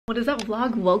What is up,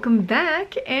 vlog? Welcome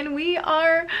back, and we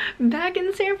are back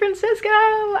in San Francisco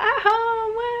at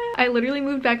home. I literally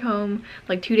moved back home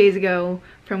like 2 days ago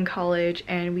from college,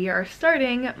 and we are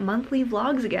starting monthly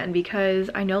vlogs again because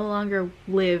I no longer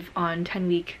live on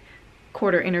 10-week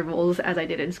quarter intervals as I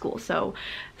did in school. So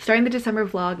starting the December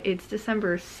vlog, it's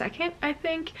December 2nd, I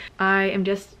think. I am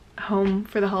just home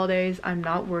for the holidays. I'm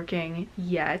not working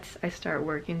yet. I start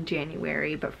work in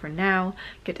January, but for now,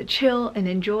 get to chill and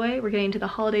enjoy. We're getting into the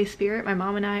holiday spirit. My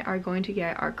mom and I are going to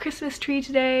get our Christmas tree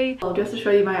today. Just to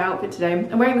show you my outfit today,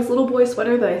 I'm wearing this little boy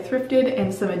sweater that I thrifted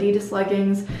and some Adidas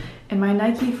leggings and my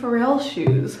Nike Pharrell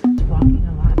shoes. Walking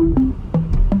a lot.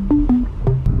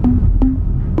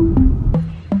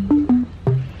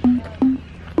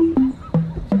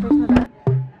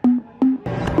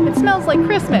 It smells like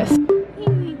Christmas.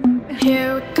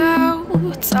 Here we go,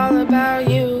 it's all about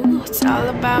you, it's all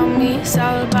about me, it's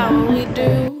all about what we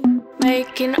do.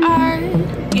 Making art,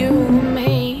 you and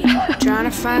me, trying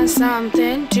to find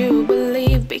something to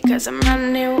believe, because I'm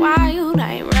running wild,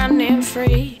 I ain't running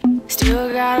free.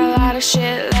 Still got a lot of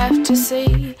shit left to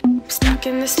see. I'm stuck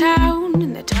in this town,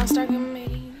 and the town's stuck in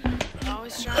me.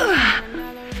 Always trying to find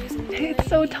another reason to It's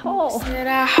so tall. sit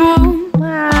at home.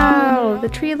 Wow, the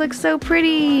tree looks so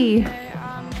pretty.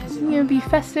 It's gonna be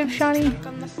festive, Shawnee.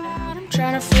 I'm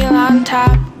trying to feel on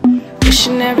top,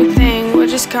 wishing everything would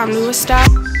just come to a stop.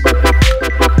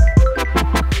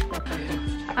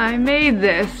 I made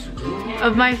this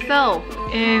of myself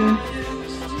in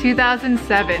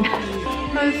 2007.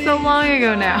 That was so long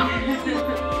ago now.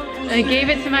 I gave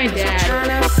it to my dad.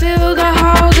 Trying to feel the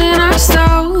hold in our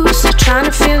souls, trying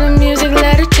to feel the music,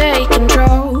 let it take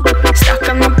control. Stuck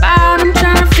on the bottom,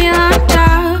 trying to feel on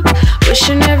top,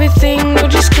 wishing everything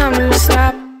would just come to a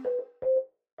stop.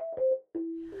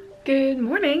 Good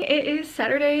morning. It is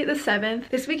Saturday the 7th.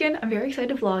 This weekend I'm very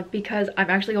excited to vlog because I'm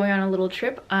actually going on a little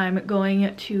trip. I'm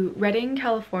going to Redding,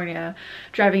 California,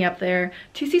 driving up there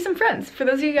to see some friends. For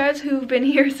those of you guys who've been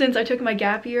here since I took my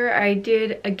gap year, I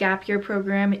did a gap year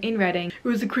program in Redding. It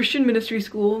was a Christian ministry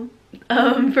school.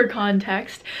 For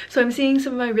context. So I'm seeing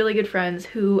some of my really good friends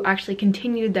who actually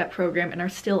continued that program and are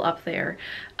still up there.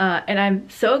 And I'm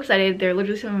so excited. They're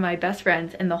literally some of my best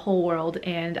friends in the whole world,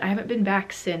 and I haven't been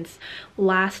back since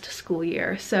last school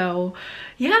year. So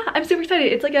yeah, I'm super excited.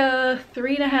 It's like a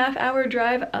 3.5 hour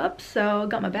drive up, so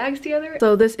got my bags together.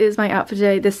 So this is my outfit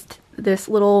today. This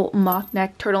little mock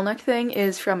neck turtleneck thing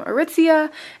is from Aritzia,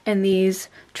 and these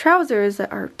trousers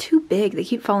that are too big, they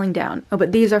keep falling down. Oh,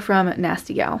 but these are from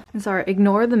Nasty Gal. I'm sorry,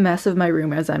 ignore the mess of my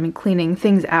room as I'm cleaning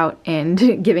things out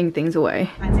and giving things away.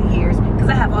 Kinds of years, because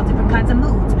I have all different kinds of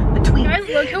moods between. Guys,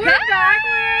 look who we're back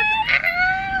with!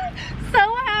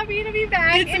 So happy to be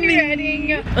back in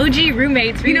Redding. OG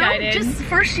roommates reunited. You know, just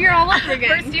first year all over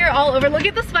again. First year all over. Look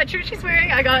at the sweatshirt she's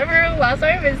wearing. I got it for her last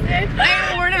time I visited.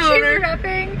 I wore it She's over.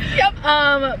 repping.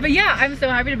 Yep. But yeah, I'm so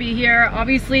happy to be here.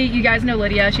 Obviously, you guys know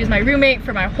Lydia. She's my roommate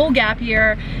for my whole gap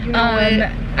year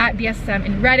at BSSM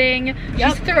in Redding. Yep.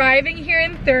 She's thriving here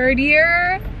in 3rd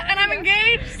year. And I'm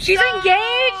engaged. She's engaged.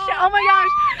 Oh my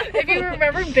gosh. If you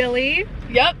remember Billy.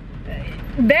 Yep.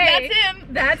 That's him.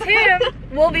 That's him.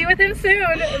 We'll be with him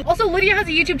soon. Also, Lydia has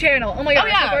a YouTube channel. Oh my god,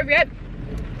 yeah. before I forget.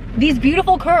 These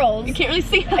beautiful curls. You can't really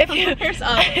see how the hair's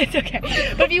up. It's okay.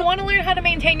 But if you want to learn how to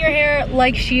maintain your hair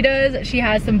like she does, she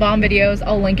has some bomb videos.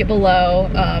 I'll link it below.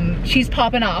 She's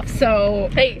popping off, so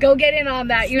hey, go get in on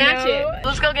that. Snatch you know? it.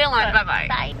 Let's go get lunch. Bye-bye.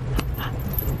 Bye.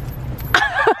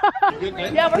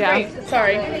 Yeah, we're great.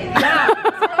 Sorry.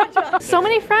 Yeah. So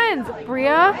many friends.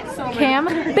 Bria, Cam,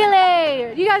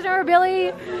 Billy. You guys remember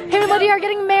Billy? Him and Lydia are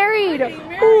getting married.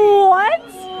 What?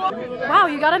 Wow,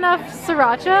 you got enough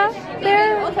sriracha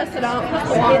there? I'll test it out.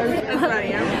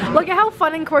 Look at how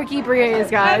fun and quirky Bria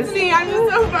is, guys. That's me. I'm just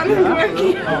so fun and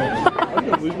quirky.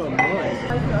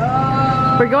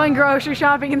 We're going grocery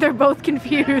shopping and they're both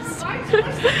confused.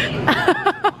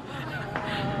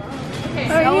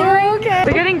 Are you okay?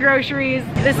 We're getting groceries.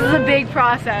 This is a big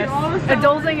process.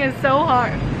 Adulting is so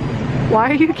hard. Why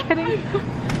are you getting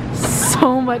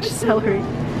so much celery?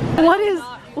 What is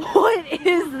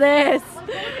this?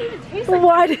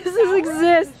 Why does this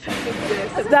exist?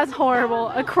 That's horrible.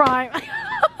 A crime.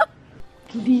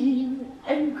 Clean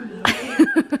and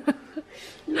good.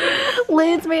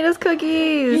 Liz made us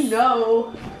cookies.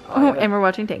 No. Oh, and we're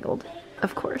watching Tangled,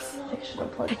 of course.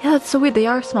 Yeah, that's so weird. They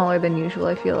are smaller than usual,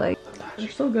 I feel like. They're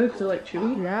so good because they're like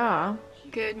chewy. Yeah.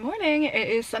 Good morning. It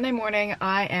is Sunday morning.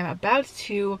 I am about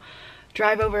to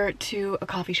drive over to a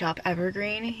coffee shop,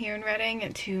 Evergreen, here in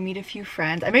Reading to meet a few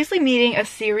friends. I'm basically meeting a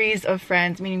series of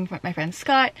friends, meeting my friend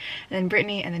Scott, and then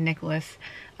Brittany, and then Nicholas.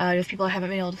 Just people I haven't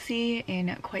been able to see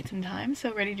in quite some time,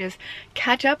 so ready to just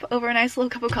catch up over a nice little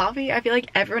cup of coffee. I feel like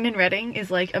everyone in Reading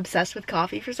is like obsessed with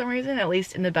coffee for some reason, at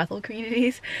least in the Bethel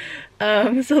communities.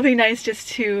 So it'll be nice just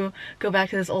to go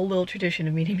back to this old little tradition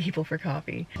of meeting people for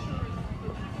coffee.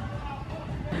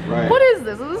 Right. What is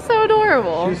this? This is so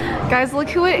adorable. Guys, look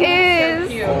who it is.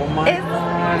 So oh my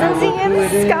God. Lizzie and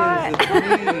Scott.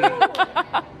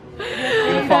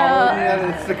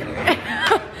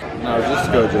 No, just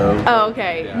Gojo. Oh,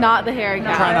 okay. Yeah. Not the hair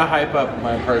cat. Trying to hype up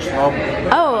my personal.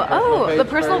 Oh, the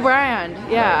personal brand.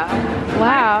 Yeah.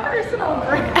 Wow. Personal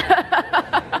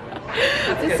brand.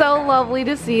 It's so lovely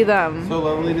to see them. So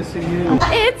lovely to see you.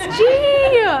 It's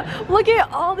G! Look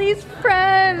at all these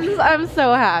friends. I'm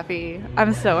so happy.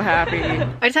 I'm so happy.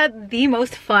 I just had the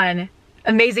most fun,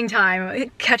 amazing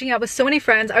time catching up with so many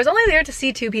friends. I was only there to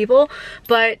see 2 people,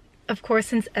 but of course,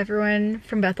 since everyone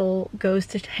from Bethel goes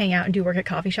to hang out and do work at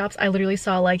coffee shops, I literally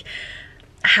saw like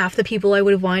half the people I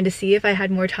would have wanted to see if I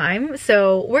had more time.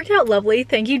 So worked out lovely.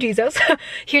 Thank you, Jesus.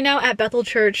 Here now at Bethel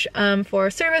Church for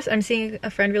service. I'm seeing a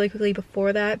friend really quickly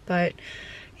before that, but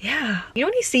yeah. You know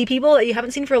when you see people that you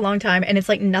haven't seen for a long time and it's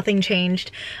like nothing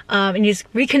changed, and you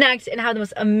just reconnect and have the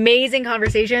most amazing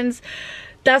conversations?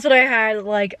 That's what I had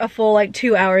like a full like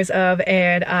 2 hours of,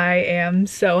 and I am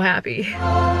so happy.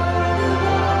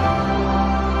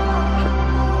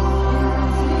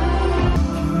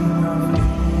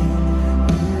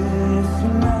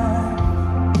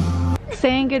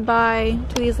 Saying goodbye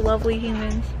to these lovely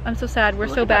humans. I'm so sad. We're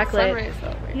so backlit.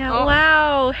 Yeah, oh.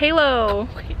 Wow. Halo.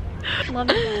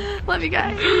 Love you guys. Love you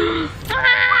guys.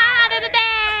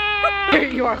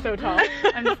 You are so tall.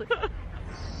 I'm just like,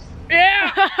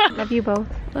 yeah. Love you both.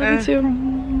 Love you too.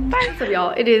 Bye. What's up,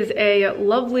 y'all? It is a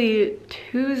lovely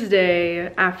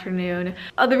Tuesday afternoon.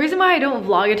 The reason why I don't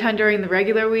vlog a ton during the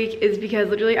regular week is because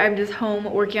literally I'm just home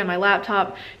working on my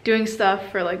laptop, doing stuff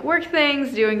for like work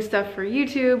things, doing stuff for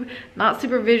YouTube. Not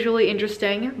super visually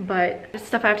interesting, but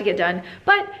stuff I have to get done.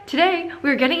 But today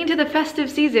we're getting into the festive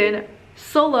season.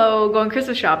 Solo going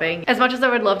Christmas shopping. As much as I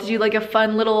would love to do like a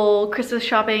fun little Christmas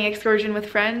shopping excursion with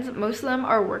friends, most of them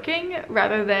are working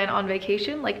rather than on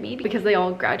vacation like me because they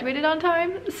all graduated on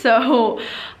time. So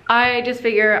I just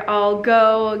figure I'll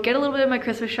go get a little bit of my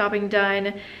Christmas shopping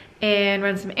done and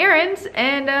run some errands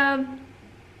and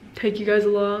take you guys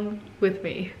along with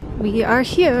me. We are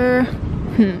here.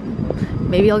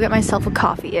 Maybe I'll get myself a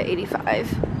coffee at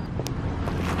 85.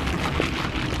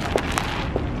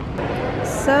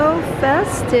 So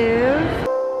festive.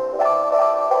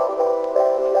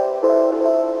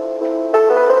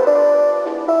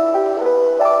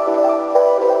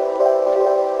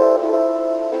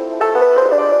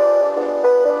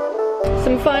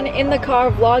 Some fun in the car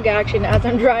vlog action as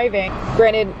I'm driving.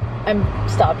 Granted, I'm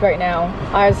stopped right now.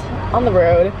 Eyes on the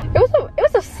road. It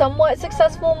was a somewhat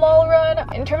successful mall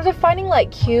run. In terms of finding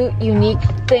like cute, unique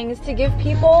things to give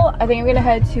people, I think I'm gonna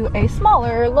head to a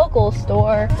smaller local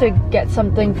store to get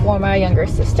something for my younger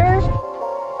sister.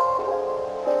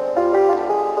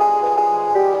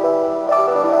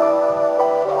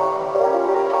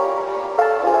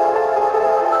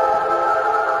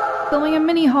 Filming a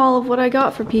mini haul of what I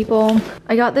got for people.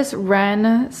 I got this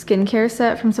Ren skincare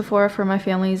set from Sephora for my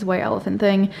family's white elephant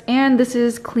thing. And this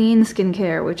is clean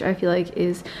skincare, which I feel like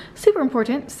is super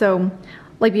important. So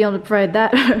like being able to provide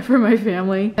that for my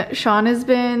family. Sean has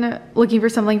been looking for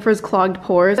something for his clogged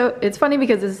pores. So it's funny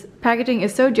because this packaging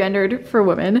is so gendered for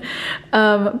women,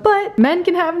 but men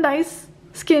can have nice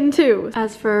skin too.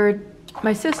 As for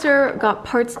my sister, got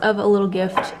parts of a little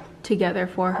gift together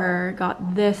for her.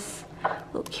 Got this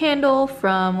little candle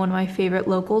from one of my favorite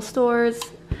local stores,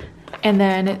 and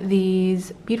then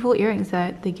these beautiful earrings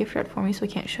that they gift wrapped for me, so I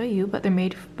can't show you, but they're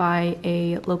made by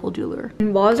a local jeweler.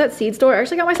 And while I was at Seed Store, I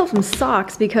actually got myself some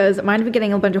socks because mine have been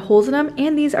getting a bunch of holes in them,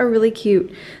 and these are really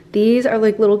cute. These are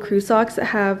like little crew socks that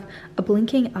have a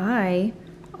blinking eye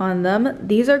on them.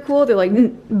 These are cool. They're like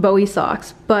Bowie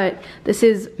socks, but this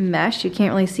is mesh. You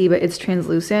can't really see, but it's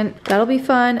translucent. That'll be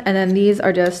fun. And then these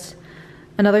are just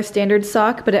another standard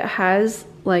sock, but it has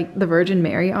like the Virgin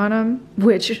Mary on them,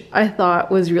 which I thought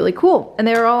was really cool. And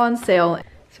they were all on sale.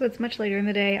 So it's much later in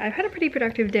the day. I've had a pretty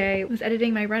productive day. I was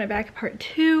editing my Run It Back Part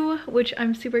 2, which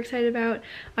I'm super excited about.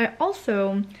 I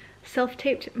also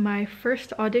self-taped my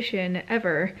first audition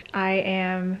ever. I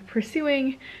am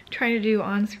pursuing trying to do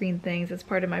on-screen things as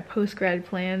part of my post-grad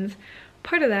plans.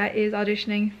 Part of that is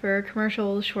auditioning for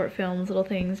commercials, short films, little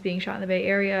things being shot in the Bay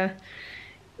Area.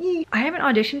 I haven't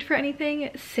auditioned for anything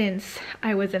since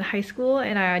I was in high school,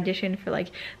 and I auditioned for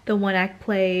like the one-act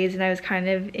plays, and I was kind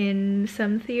of in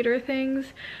some theater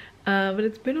things, but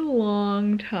it's been a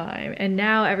long time. And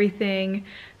now everything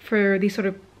for these sort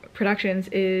of productions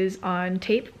is on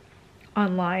tape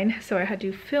online, so I had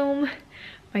to film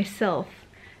myself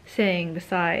saying the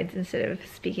sides instead of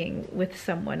speaking with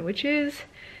someone, which is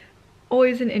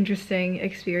always an interesting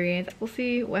experience. We'll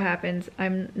see what happens.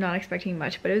 I'm not expecting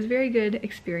much, but it was a very good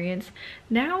experience.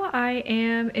 Now I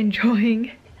am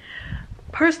enjoying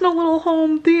personal little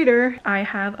home theater. I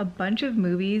have a bunch of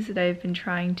movies that I've been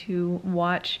trying to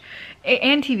watch,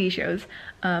 and TV shows.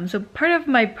 So part of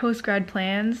my post-grad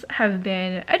plans have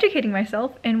been educating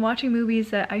myself and watching movies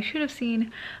that I should have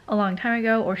seen a long time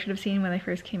ago or should have seen when they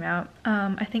first came out.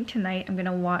 I think tonight I'm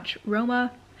gonna watch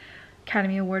Roma,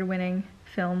 Academy Award winning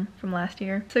film from last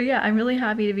year. So yeah, I'm really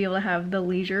happy to be able to have the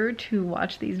leisure to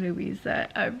watch these movies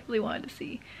that I really wanted to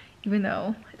see, even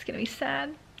though it's gonna be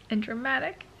sad and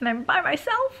dramatic and I'm by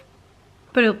myself,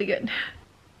 but it'll be good.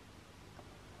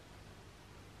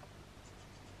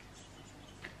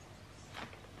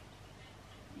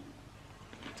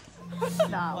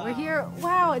 Nah, we're here.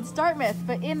 Wow, it's Dartmouth,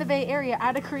 but in the Bay Area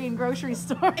at a Korean grocery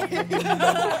store.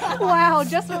 Wow,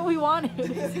 just what we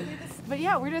wanted. But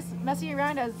yeah, we're just messing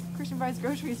around as Christian buys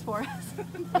groceries for us.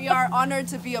 We are honored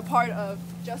to be a part of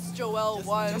Just Joelle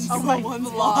One's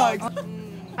vlog.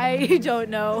 I don't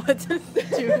know what to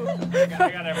do. I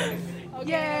got everything.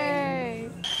 Yay!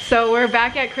 So we're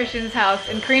back at Christian's house,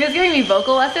 and Karina's giving me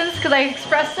vocal lessons because I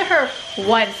expressed to her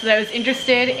once that I was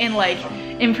interested in like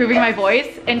improving my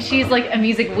voice, and she's like a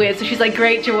music whiz, so she's like,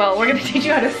 great Joelle, we're gonna teach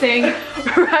you how to sing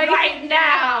right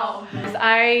now.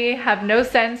 I have no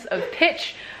sense of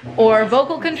pitch or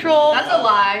vocal control. That's a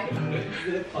lie.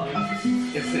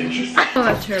 It's interesting. Oh,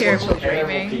 that's terrible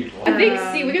dreaming. I think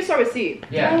C. We can start with C.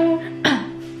 Yeah.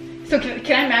 So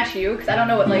can I match you? Because I don't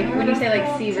know what, like, when you say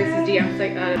like C versus D, I'm just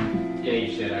like, Yeah,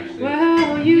 you should actually.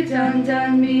 Well, you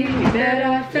done me, you bet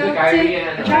I felt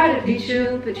it. I tried to beat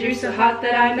you, but you're so hot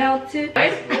that I melted.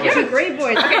 You have a great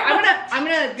voice. Okay, I'm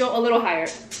gonna go a little higher.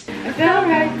 I fell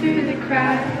right through the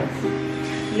cracks.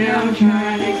 Now I'm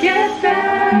trying to get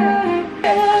back.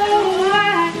 Oh,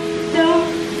 I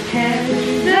don't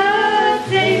hesitate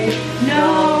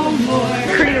no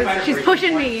more. Karina, she's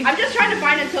pushing me. I'm just trying to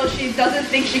find it until she doesn't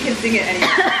think she can sing it anymore.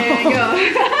 There you go.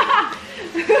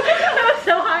 That was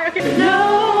so high. Okay.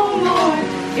 No more,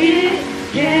 it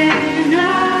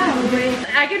cannot wait.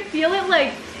 I can feel it,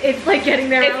 like, it's like getting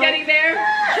there. It's getting there.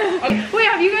 Okay. Wait,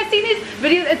 have you guys seen these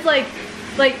videos? It's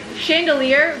like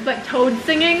Chandelier, but Toad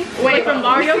singing. Wait, from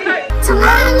Mario Kart.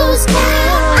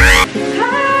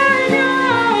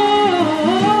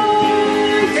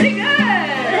 Pretty good.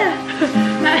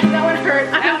 That one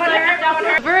hurt. That one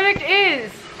hurt. Verdict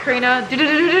is, Karina,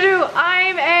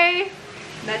 I'm a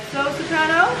Mezzo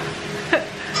soprano.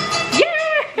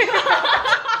 yeah.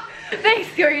 Thanks,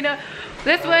 Karina.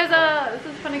 This was a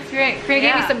fun experience. Karina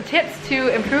gave me some tips to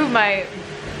improve my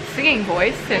singing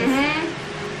voice,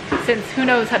 since who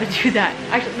knows how to do that.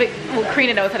 Actually, well,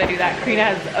 Karina knows how to do that. Karina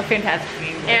has a fantastic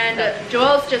singing voice. And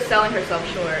Joelle's just selling herself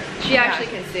short. She actually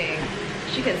can sing.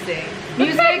 She can sing.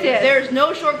 Music, there's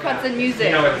no shortcuts in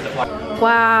music.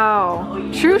 Wow,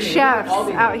 true chefs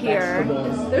out here.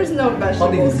 There's no vegetables. All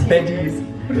these veggies.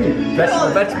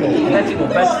 Vegetable.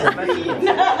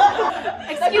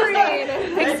 Excuse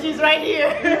me. She's right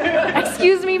here.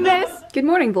 Excuse me, miss. Good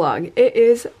morning, vlog. It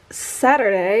is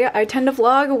Saturday. I tend to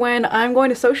vlog when I'm going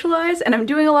to socialize, and I'm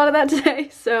doing a lot of that today.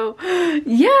 So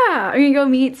yeah, I'm gonna go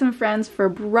meet some friends for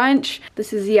brunch.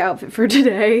 This is the outfit for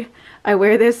today. I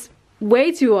wear this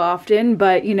way too often,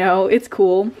 but you know, it's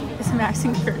cool. It's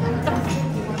maxing for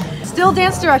still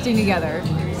dance directing together.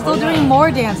 Still doing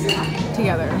more dance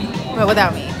together, but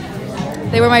without me.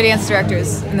 They were my dance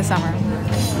directors in the summer.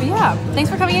 But yeah, thanks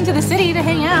for coming into the city to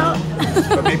hang out.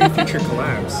 But maybe future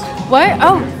collabs. What?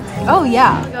 Oh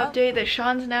yeah. Update that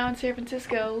Sean's now in San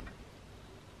Francisco.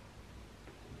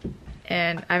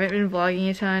 And I haven't been vlogging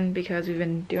a ton because we've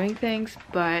been doing things,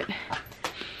 but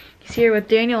he's here with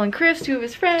Daniel and Chris, two of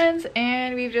his friends,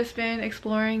 and we've just been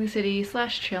exploring the city /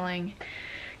 chilling.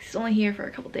 He's only here for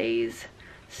a couple days,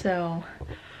 so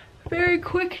very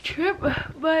quick trip,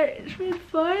 but it's been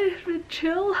fun. It's been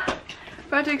chill.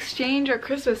 About to exchange our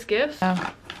Christmas gifts.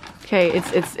 Okay,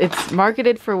 it's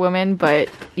marketed for women, but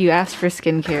you asked for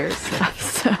skincare stuff,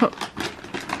 so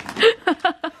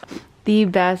the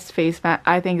best face mask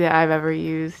I think that I've ever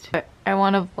used. I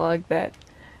want to vlog that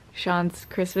Sean's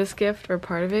Christmas gift, or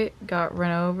part of it, got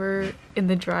run over in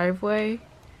the driveway.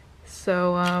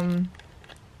 So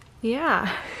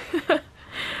yeah.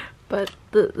 but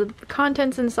the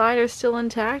contents inside are still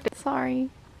intact. Sorry.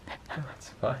 It's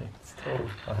fine. It's totally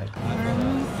fine.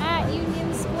 At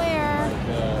Union Square.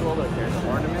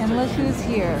 And look who's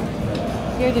here.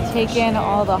 Here to take in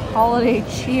all the holiday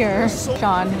cheer.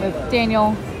 Sean with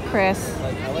Daniel, Chris.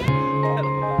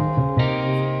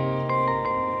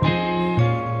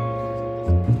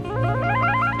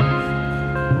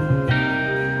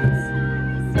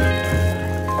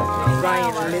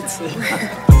 Ryan Mitzi.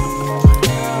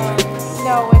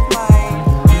 No, with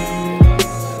my...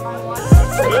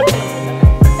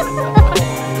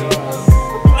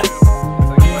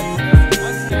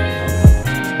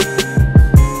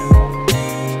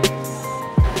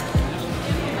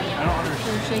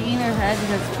 They're shaking their head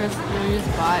because Chris literally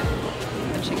just bought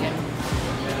a chicken.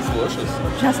 It's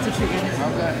delicious. Just a chicken.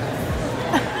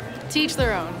 Okay. Teach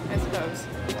their own, I suppose.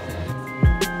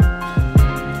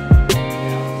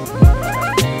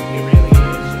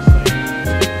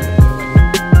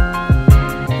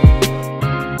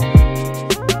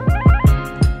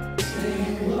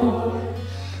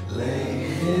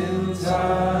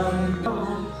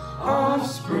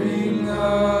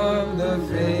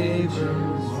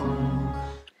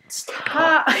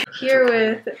 Here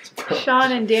with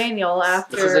Sean and Daniel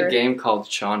after... This is a game called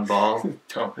Sean Ball,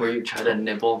 where you try to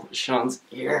nibble Sean's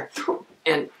ear,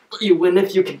 and you win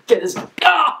if you can get his...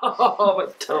 Oh,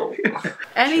 my toe.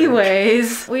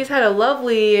 Anyways, we just had a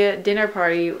lovely dinner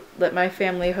party that my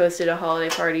family hosted, a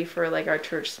holiday party for like our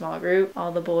church small group.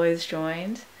 All the boys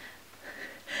joined.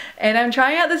 And I'm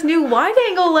trying out this new wide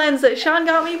angle lens that Sean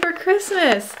got me for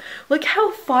Christmas. Look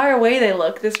how far away they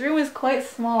look. This room is quite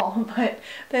small, but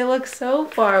they look so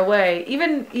far away.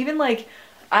 Even like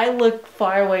I look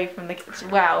far away from the,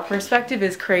 wow, perspective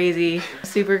is crazy.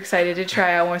 Super excited to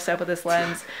try out more stuff with this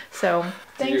lens. So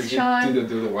thanks, Sean, Do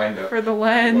the wind up. for the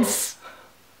lens.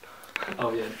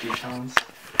 Oh yeah, do Sean's.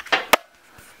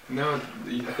 No,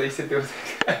 they said there was...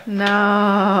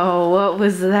 No, what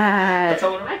was that?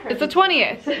 It's the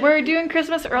 20th. We're doing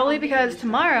Christmas early because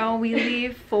tomorrow we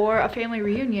leave for a family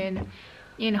reunion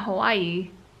in Hawaii.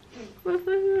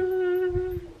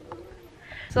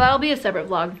 So that'll be a separate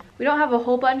vlog. We don't have a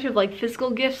whole bunch of like physical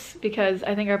gifts because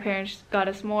I think our parents got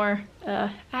us more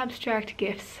abstract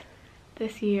gifts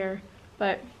this year.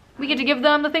 But we get to give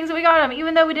them the things that we got them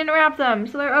even though we didn't wrap them.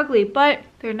 So they're ugly, but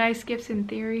they're nice gifts in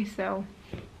theory, so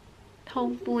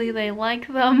hopefully they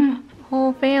like them.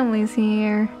 Whole family's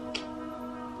here.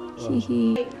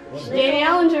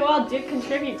 Danielle and Joelle did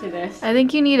contribute to this. I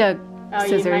think you need a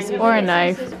scissors or a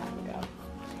knife.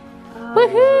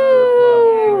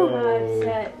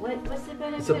 Woohoo! What's the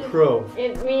benefit? It's a pro.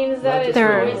 It means that it's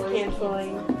They're- noise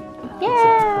canceling.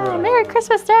 Yeah! Merry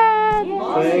Christmas, Dad!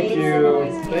 Thank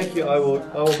you. Thank you. I will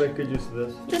make good use of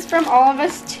this. This is from all of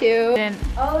us too. And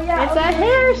Oh yeah. It's a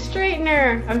hair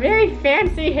straightener. A very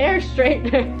fancy hair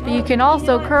straightener. you can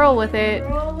also curl with it.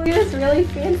 See this really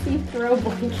fancy throw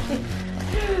blanket.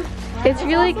 It's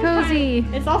really cozy.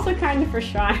 It's also kind of for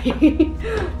Shawnee.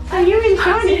 So you and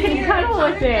Shawnee can cuddle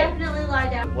with it. Definitely lie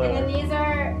down. And then these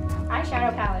are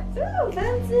eyeshadow palettes. Ooh,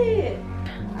 fancy.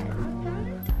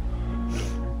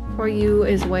 For you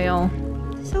as well.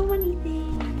 So many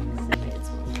things.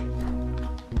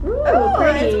 Ooh, Oh,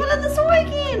 pretty. it's one of the soy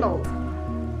candles.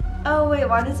 Oh wait,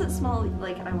 why does it smell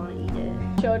like I want to eat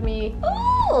it? Showed me.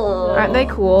 Oh, Aren't they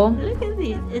cool? Look at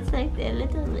these. It's like they're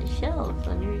little shelves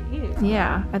under here.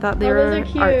 Yeah, I thought they Oh, were those are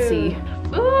cute.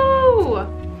 artsy. Ooh!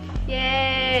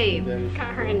 Yay!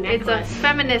 Got her a It's a necklace.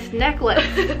 feminist necklace.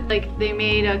 Like they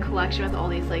made a collection with all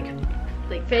these like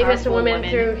Famous powerful women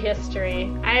through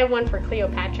history. I have one for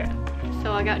Cleopatra.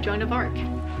 So I got Joan of Arc.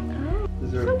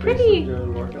 Is there So a pretty.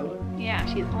 Yeah,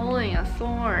 she's holding a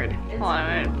sword. Hold on,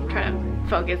 I'm trying to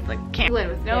focus the camera.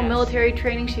 With no military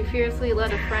training, she fiercely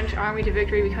led a French army to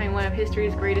victory, becoming one of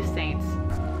history's greatest saints.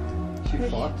 She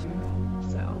fought.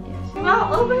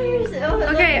 Well, open your.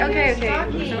 Okay.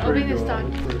 I'm opening this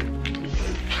stocking.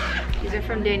 These are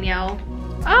from Danielle.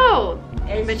 Oh!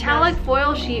 Metallic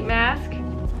foil sheet mask.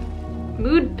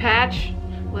 Mood patch.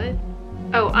 What?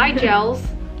 Oh, eye gels.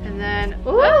 And then, Ooh!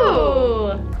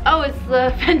 oh, it's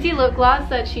the Fenty lip gloss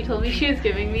that she told me she was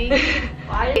giving me.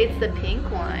 It's the pink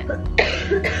one.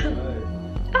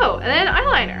 Oh, and then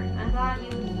eyeliner. I thought you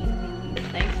would use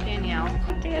Thanks, Danielle.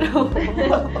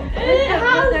 It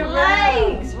has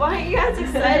legs! Why are you guys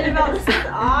excited about this as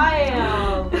I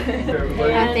am?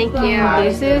 Thank you.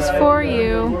 This is for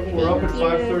you. We're up at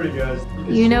 5:30, guys.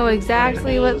 You know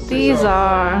exactly what these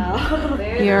are.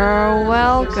 You're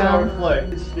welcome.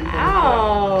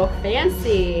 Ow,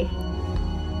 fancy.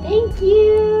 Thank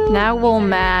you. Now we'll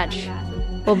match.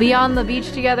 We'll be on the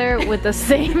beach together with the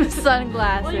same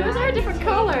sunglasses. Well, yours are a different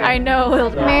color. I know.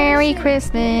 Merry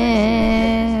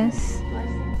Christmas.